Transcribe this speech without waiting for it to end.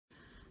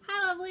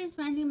lovelies,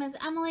 my name is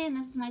Emily and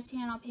this is my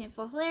channel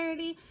Painful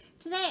Hilarity.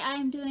 Today I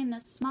am doing the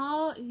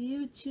small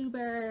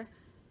YouTuber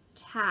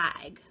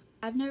tag.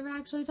 I've never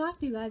actually talked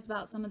to you guys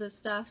about some of this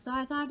stuff, so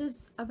I thought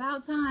it's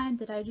about time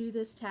that I do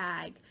this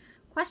tag.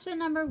 Question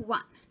number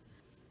 1.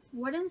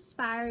 What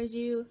inspired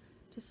you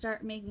to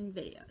start making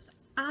videos?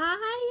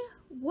 I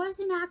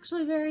wasn't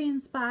actually very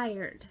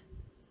inspired.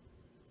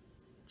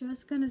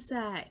 Just gonna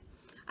say.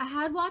 I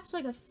had watched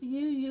like a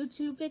few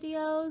YouTube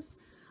videos,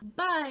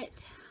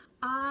 but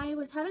I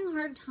was having a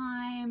hard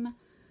time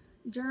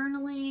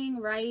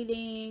journaling,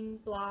 writing,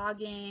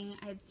 blogging.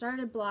 I had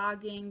started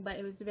blogging, but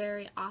it was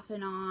very off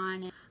and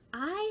on.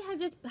 I had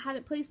just had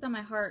it placed on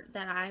my heart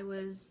that I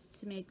was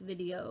to make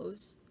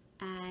videos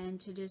and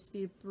to just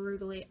be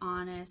brutally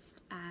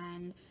honest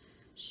and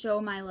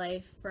show my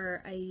life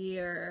for a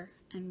year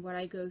and what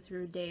I go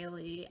through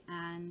daily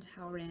and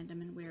how random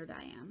and weird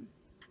I am.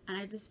 And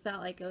I just felt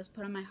like it was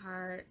put on my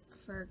heart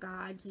for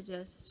God to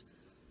just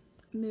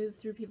move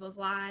through people's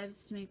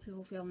lives, to make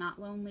people feel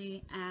not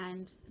lonely,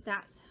 and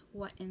that's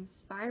what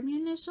inspired me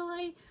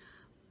initially.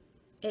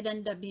 It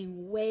ended up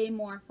being way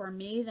more for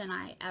me than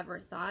I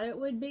ever thought it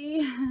would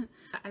be.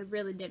 I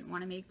really didn't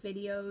want to make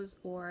videos,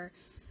 or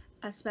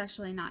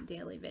especially not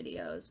daily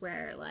videos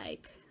where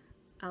like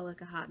I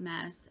look a hot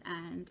mess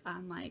and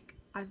I'm like,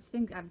 I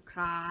think I've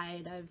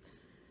cried, I've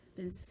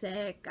been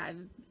sick,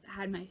 I've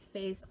had my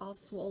face all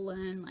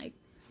swollen. Like,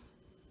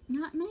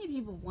 not many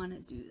people want to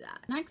do that.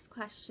 Next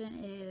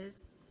question is,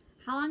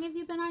 how long have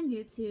you been on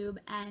YouTube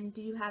and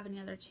do you have any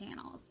other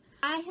channels?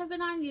 I have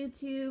been on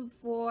YouTube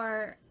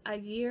for a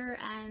year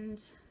and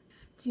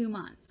 2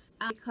 months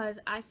because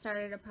I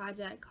started a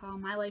project called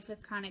My Life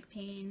with Chronic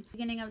Pain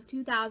beginning of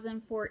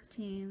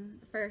 2014,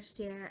 the first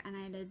year, and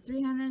I did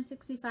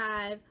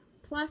 365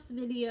 plus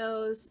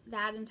videos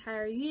that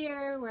entire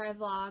year where I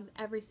vlogged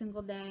every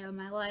single day of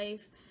my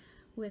life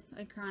with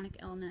a chronic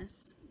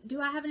illness. Do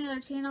I have any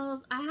other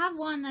channels? I have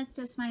one that's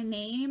just my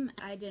name.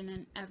 I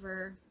didn't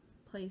ever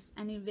place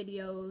any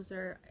videos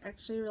or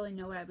actually really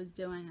know what I was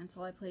doing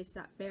until I placed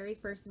that very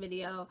first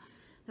video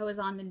that was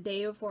on the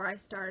day before I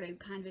started,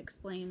 kind of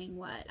explaining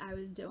what I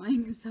was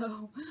doing.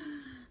 So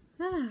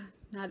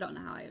I don't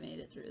know how I made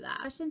it through that.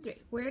 Question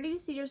 3. Where do you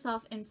see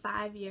yourself in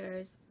 5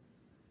 years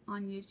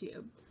on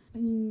YouTube?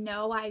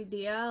 No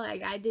idea.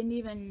 Like, I didn't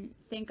even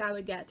think I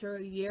would get through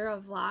a year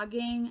of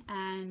vlogging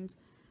and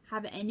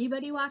have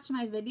anybody watch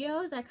my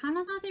videos. I kind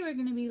of thought they were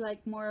going to be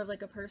like more of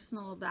like a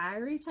personal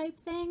diary type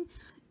thing.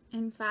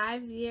 In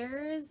 5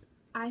 years,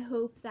 I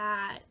hope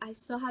that I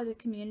still have the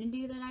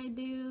community that I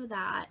do,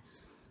 that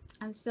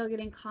I'm still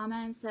getting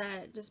comments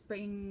that just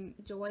bring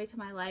joy to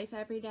my life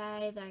every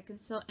day, that I can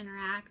still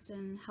interact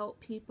and help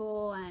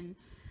people and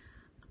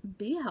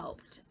be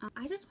helped.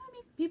 I just want to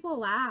make people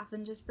laugh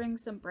and just bring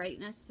some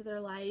brightness to their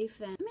life.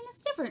 And I mean,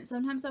 it's different.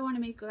 Sometimes I want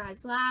to make you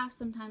guys laugh.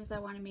 Sometimes I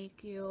want to make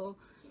you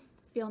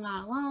feel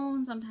not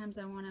alone. Sometimes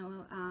I want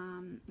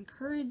to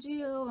encourage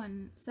you,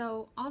 and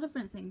so all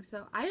different things.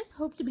 So I just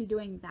hope to be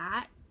doing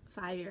that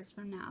 5 years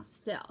from now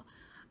still.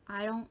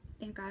 I don't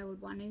think I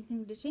would want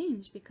anything to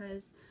change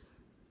because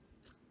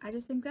I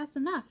just think that's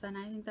enough, and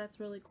I think that's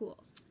really cool.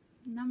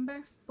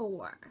 Number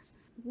 4.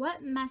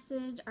 What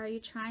message are you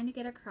trying to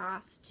get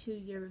across to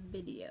your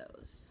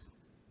videos?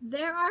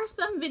 There are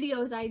some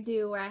videos I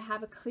do where I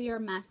have a clear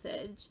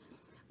message,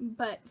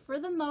 but for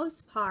the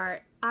most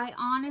part, I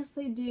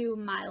honestly do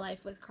my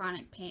life with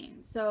chronic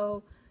pain.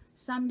 So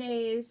some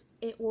days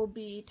it will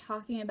be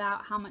talking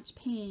about how much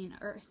pain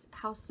or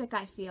how sick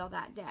I feel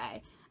that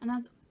day, and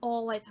that's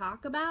all I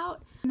talk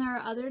about. And there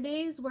are other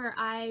days where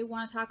I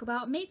want to talk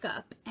about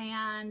makeup,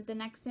 and the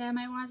next day I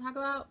might want to talk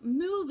about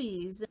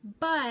movies.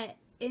 But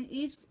in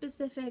each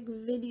specific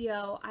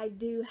video, I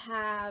do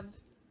have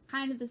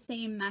kind of the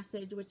same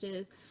message, which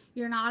is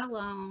you're not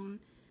alone.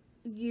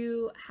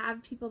 You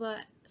have people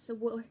that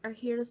are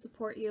here to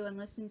support you and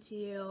listen to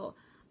you.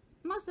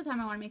 Most of the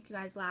time I want to make you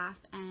guys laugh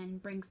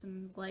and bring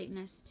some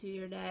lightness to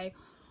your day,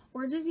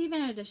 or just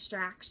even a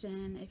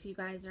distraction if you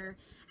guys are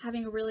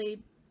having a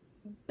really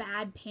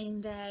bad pain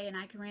day and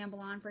I can ramble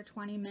on for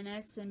 20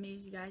 minutes and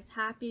make you guys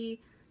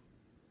happy.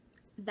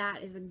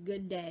 That is a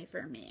good day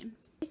for me.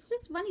 It's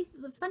just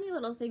funny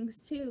little things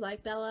too,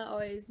 like Bella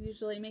always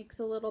usually makes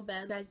a little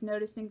bit. You guys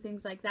noticing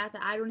things like that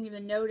I don't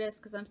even notice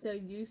because I'm so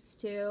used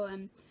to,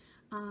 and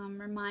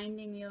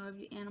reminding you of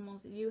the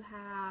animals that you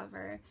have,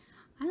 or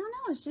I don't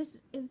know,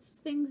 it's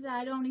things that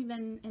I don't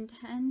even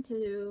intend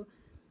to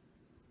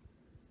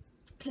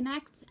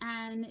connect,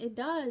 and it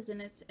does,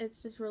 and it's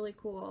just really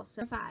cool.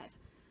 So 5.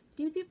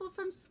 Do people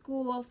from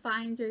school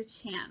find your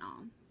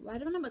channel? Well, I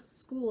don't know what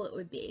school it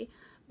would be,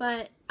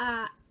 but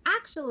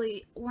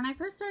actually when I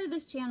first started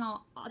this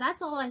channel,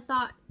 that's all I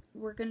thought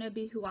were gonna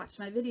be who watched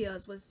my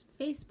videos was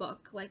Facebook,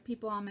 like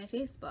people on my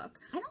Facebook.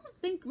 I don't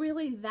think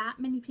really that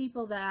many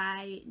people that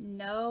I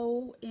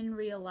know in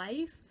real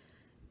life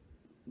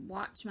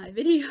watch my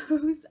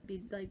videos. It'd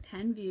be like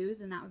 10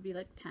 views, and that would be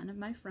like 10 of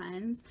my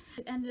friends.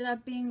 It ended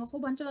up being a whole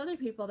bunch of other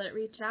people that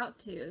reached out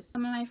to.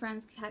 Some of my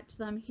friends catch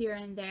them here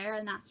and there,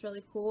 and that's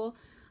really cool.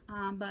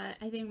 But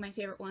I think my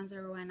favorite ones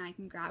are when I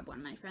can grab one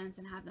of my friends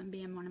and have them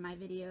be in one of my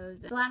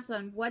videos. The last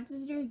one, what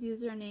does your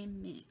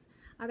username mean?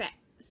 Okay,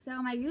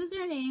 so my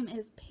username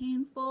is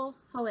Painful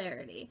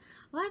Hilarity.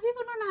 A lot of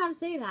people don't know how to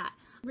say that.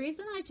 The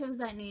reason I chose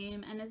that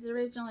name, and it's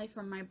originally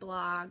from my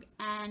blog,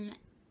 and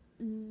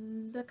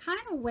the kind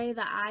of way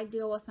that I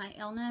deal with my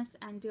illness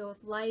and deal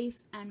with life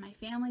and my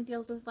family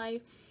deals with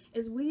life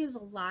is we use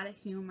a lot of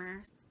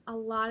humor. A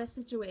lot of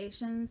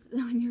situations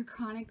when you're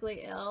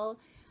chronically ill,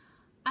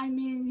 I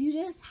mean, you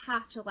just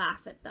have to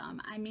laugh at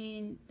them. I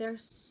mean, they're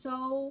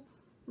so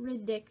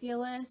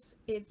ridiculous.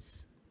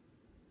 It's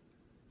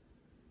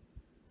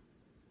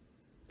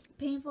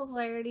Painful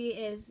Hilarity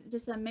is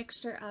just a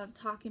mixture of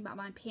talking about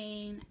my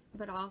pain,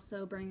 but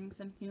also bringing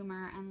some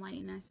humor and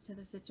lightness to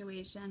the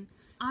situation.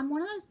 I'm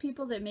one of those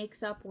people that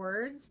makes up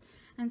words,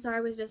 and so I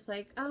was just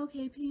like, oh,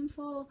 okay,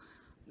 painful.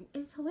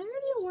 Is hilarity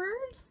a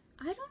word?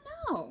 I don't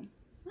know.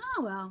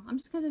 Oh, well, I'm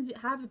just going to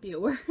have it be a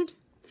word.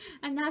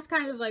 And that's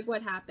kind of like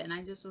what happened.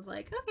 I just was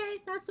like, okay,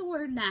 that's a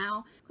word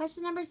now.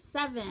 Question number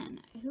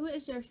 7. Who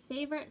is your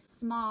favorite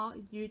small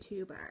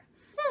YouTuber?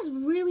 This is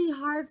really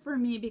hard for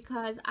me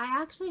because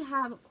I actually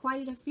have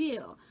quite a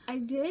few. I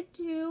did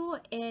do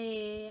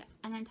an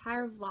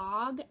entire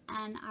vlog,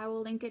 and I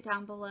will link it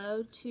down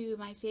below, to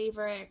my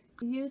favorite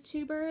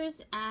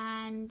YouTubers,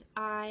 and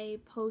I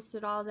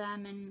posted all of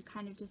them and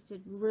kind of just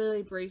did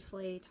really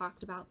briefly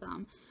talked about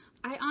them.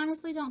 I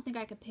honestly don't think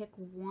I could pick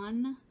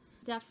one.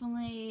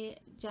 Definitely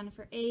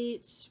Jennifer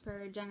H.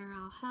 for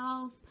General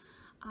Health,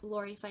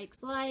 Lori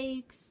Fikes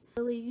Likes,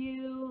 Lily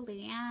Yu,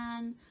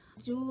 Leanne,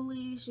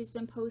 Julie, she's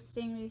been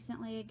posting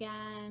recently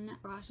again.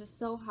 Gosh, it's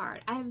so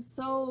hard. I have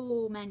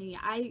so many.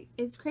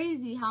 It's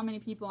crazy how many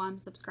people I'm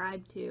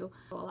subscribed to.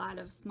 A lot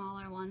of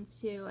smaller ones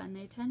too, and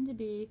they tend to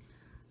be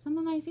some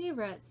of my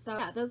favorites. So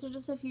yeah, those are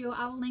just a few.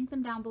 I will link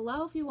them down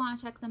below if you want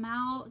to check them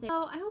out.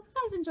 So I hope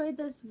you guys enjoyed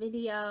this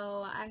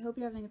video. I hope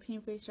you're having a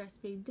pain-free,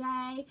 stress-free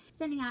day.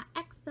 Sending out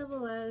X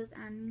double O's,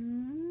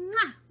 and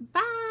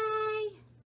bye!